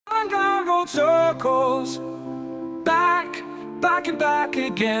road circles, back, back and back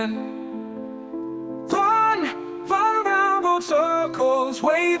again. Run around road circles,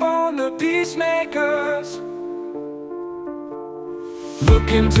 wave on the peacemakers.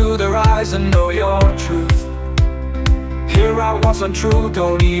 Look into their eyes and know your truth. Hear out what's untrue,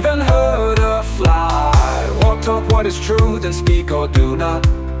 don't even hurt a fly. Walk up what is true, then speak or do not.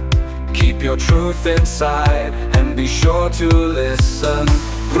 Keep your truth inside and be sure to listen.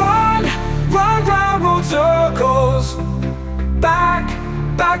 Run round road circles, back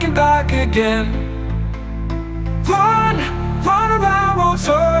and back again. Run around road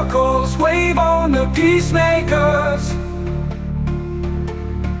circles, wave on the peacemakers.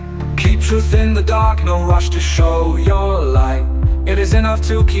 Keep truth in the dark, no rush to show your light. It is enough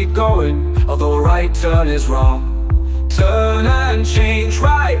to keep going, although right turn is wrong. Turn and change,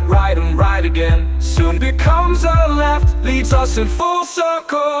 right and right again. Soon becomes a left, leads us in full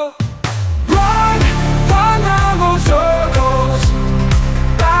circle. Run round road circles,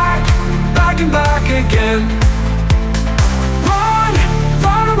 back and back again. Run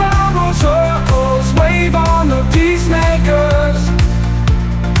around road circles, wave on the peacemakers.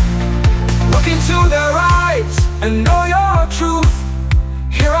 Look into their eyes and know your truth.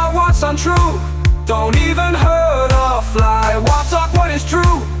 Hear out what's untrue, don't even hurt a fly. Walk talk what is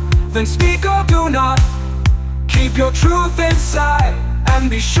true, then speak or do not. Keep your truth inside and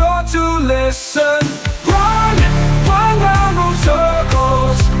be sure to listen. Run round road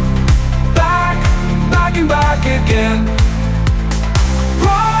circles, back and back again.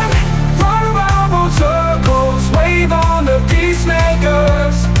 Run around road circles, wave on the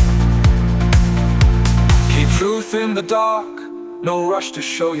peacemakers. Keep truth in the dark, no rush to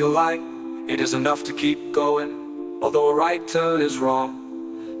show your light. It is enough to keep going, although a right turn is wrong.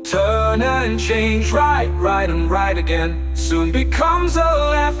 Turn and change, right and right again. Soon becomes a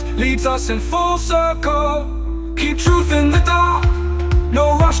left, leads us in full circle. Keep truth in the dark,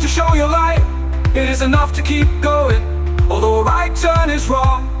 no rush to show your light. It is enough to keep going, although a right turn is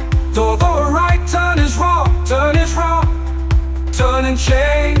wrong. Although a right turn is wrong, turn is wrong. Turn and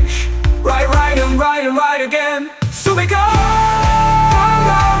change, right and right again. So we go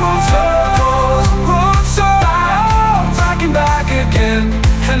road circles, back and back again,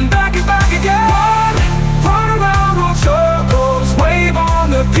 and back again. Run around road circles, wave on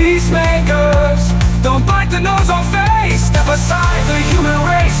the peacemakers. Don't bite the nose or face, step aside the human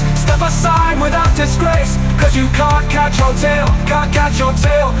race. Step aside without disgrace, cause you can't catch your tail,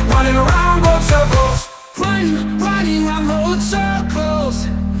 running around road circles. Running around road circles,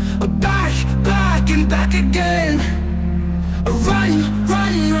 back and back again.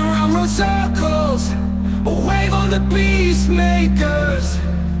 Running around road circles, wave on the peacemakers.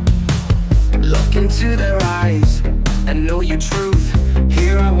 Look into their eyes and know your truth.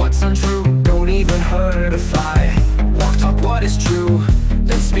 Hear out what's untrue, don't even hurt a fly. Walk talk what is true,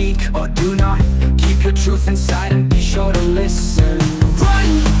 then speak or do not. Keep your truth inside and be sure to listen.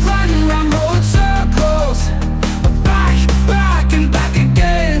 Run around road circles, back and back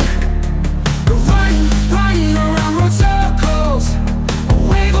again. Run around road circles,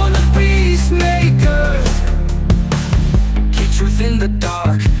 wave on the peacemakers. Keep truth in the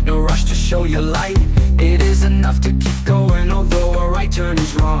dark, no rush to show your light. It is enough to keep going, although a right turn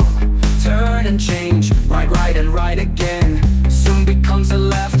is wrong. Turn and change, right and right again. Soon becomes a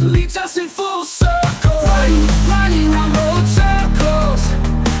left, leads us in full circle. Running around road circles,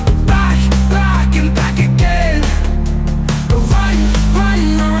 back and back again. Run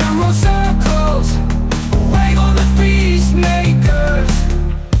around road circles, wave on the peacemakers.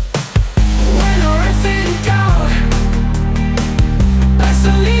 When earth in doubt, best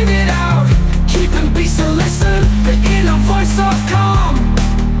to leave it out. Keeping peace to listen, the inner voice of calm.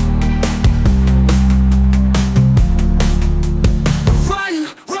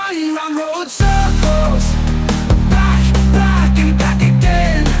 Run around road circles, back and back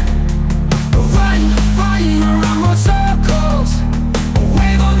again. Run around road circles,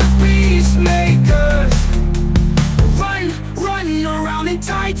 wave on the peacemakers. Run around in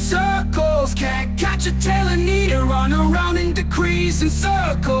tight circles, can't catch a tail and need to run around in decreasing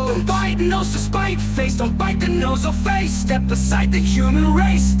circles. Don't bite the nose to spite face, don't bite the nose or face. Step aside the human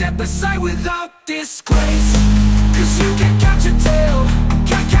race, step aside without disgrace. Cause you can't catch a tail,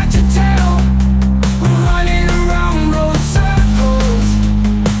 can't catch a tail. Running around road circles,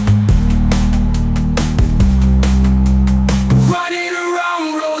 running around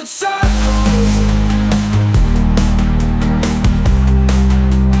road circles,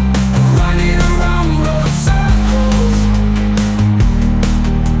 running around road circles,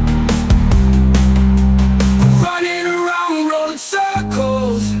 running around road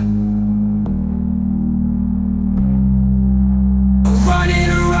circles.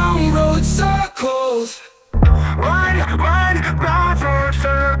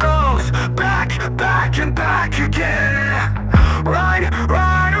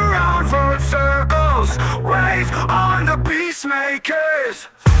 peacemakers.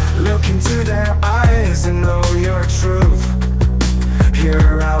 Look into their eyes and know your truth.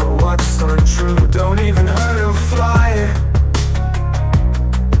 Hear out what's untrue. Don't even hurt a fly.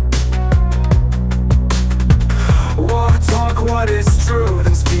 Walk, talk what is true,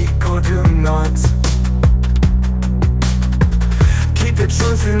 then speak or do not. Keep the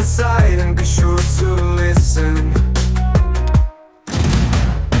truth inside and be sure to listen.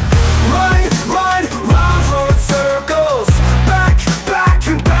 Run, run, round road circles, back, back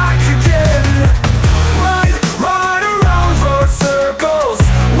and back again. Run, run around road circles,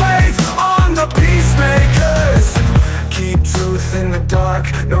 wave on the peacemakers. Keep truth in the dark,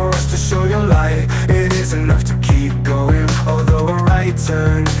 no rush to show your light. It is enough to keep going, although a right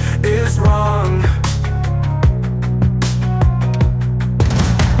turn is wrong.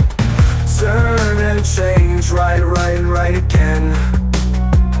 Turn and change, right, right, and right again.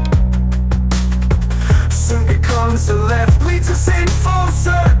 Soon becomes the left, leads us in full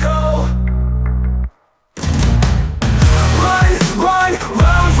circle. Run, run,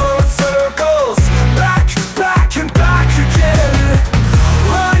 round road circles, back, back and back again.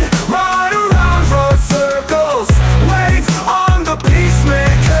 Run, run around road circles, wave on the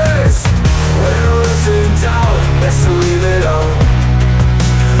peacemakers. When all's in doubt, best to leave it all.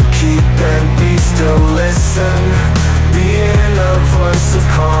 Keep and be still, listen, be in a voice of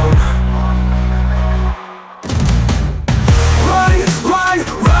calm. Run, run,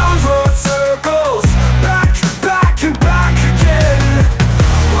 round road circles, back, back and back again.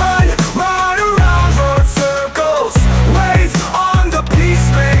 Run, run around road circles, wave on the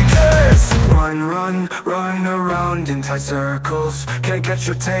peacemakers. Run, run, run around in tight circles, can't catch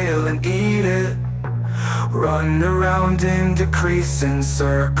your tail and eat it. Run around in decreasing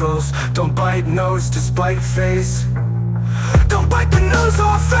circles, don't bite nose to spite face. Don't bite the nose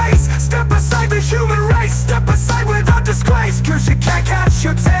or face, step aside the human race. Step aside without disgrace, cause you can't catch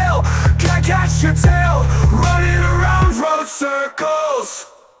your tail, can't catch your tail.